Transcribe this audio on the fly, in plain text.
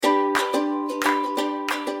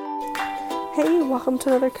Hey, welcome to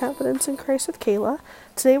another Confidence in Christ with Kayla.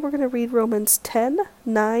 Today we're going to read Romans 10,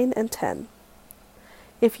 9, and 10.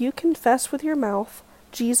 If you confess with your mouth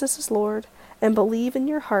Jesus is Lord and believe in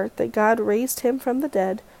your heart that God raised him from the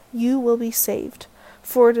dead, you will be saved.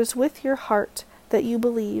 For it is with your heart that you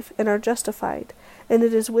believe and are justified, and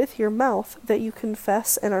it is with your mouth that you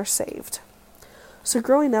confess and are saved. So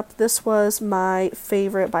growing up, this was my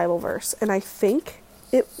favorite Bible verse, and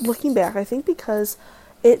looking back, I think because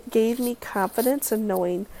it gave me confidence in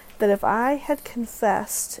knowing that if I had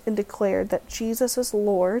confessed and declared that Jesus is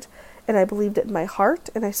Lord, and I believed it in my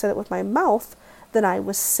heart, and I said it with my mouth, then I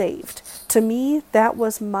was saved. To me, that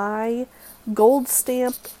was my gold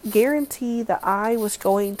stamp guarantee that I was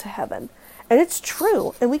going to heaven. And it's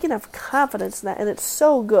true, and we can have confidence in that, and it's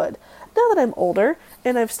so good. Now that I'm older,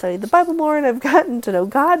 and I've studied the Bible more, and I've gotten to know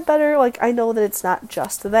God better, I know that it's not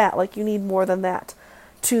just that. You need more than that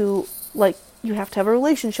to, you have to have a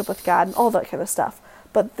relationship with God and all that kind of stuff.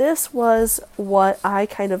 But this was what I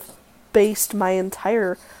kind of based my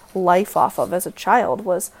entire life off of as a child,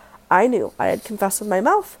 was I knew I had confessed with my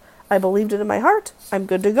mouth, I believed it in my heart, I'm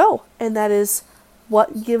good to go. And that is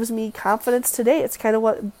what gives me confidence today. It's kind of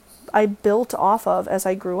what I built off of as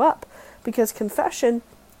I grew up, because confession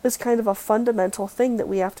is kind of a fundamental thing that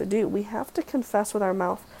we have to do. We have to confess with our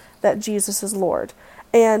mouth that Jesus is Lord.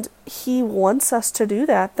 And he wants us to do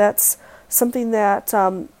that. That's something that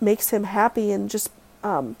makes him happy and just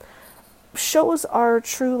shows our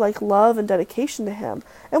true love and dedication to him.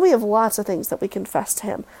 And we have lots of things that we confess to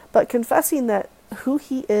him, but confessing that who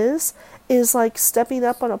he is like stepping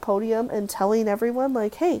up on a podium and telling everyone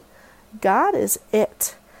hey, God is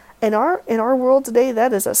it. In our world today,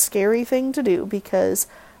 that is a scary thing to do, because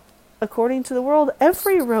according to the world,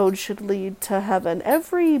 every road should lead to heaven.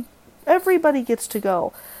 Everybody gets to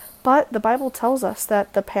go. But the Bible tells us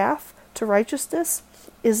that the path to righteousness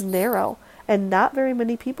is narrow, and not very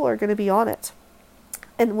many people are going to be on it.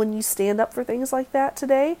 And when you stand up for things like that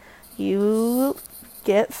today, you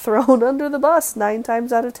get thrown under the bus 9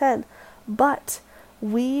 times out of 10. But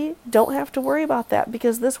we don't have to worry about that,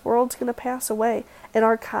 because this world's going to pass away, and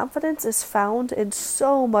our confidence is found in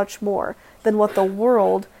so much more than what the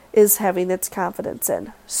world is having its confidence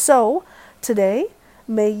in. So today,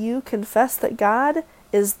 may you confess that God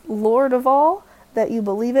is Lord of all, that you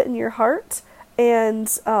believe it in your heart,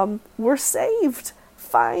 and we're saved.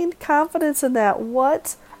 Find confidence in that.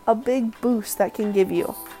 What a big boost that can give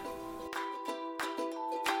you.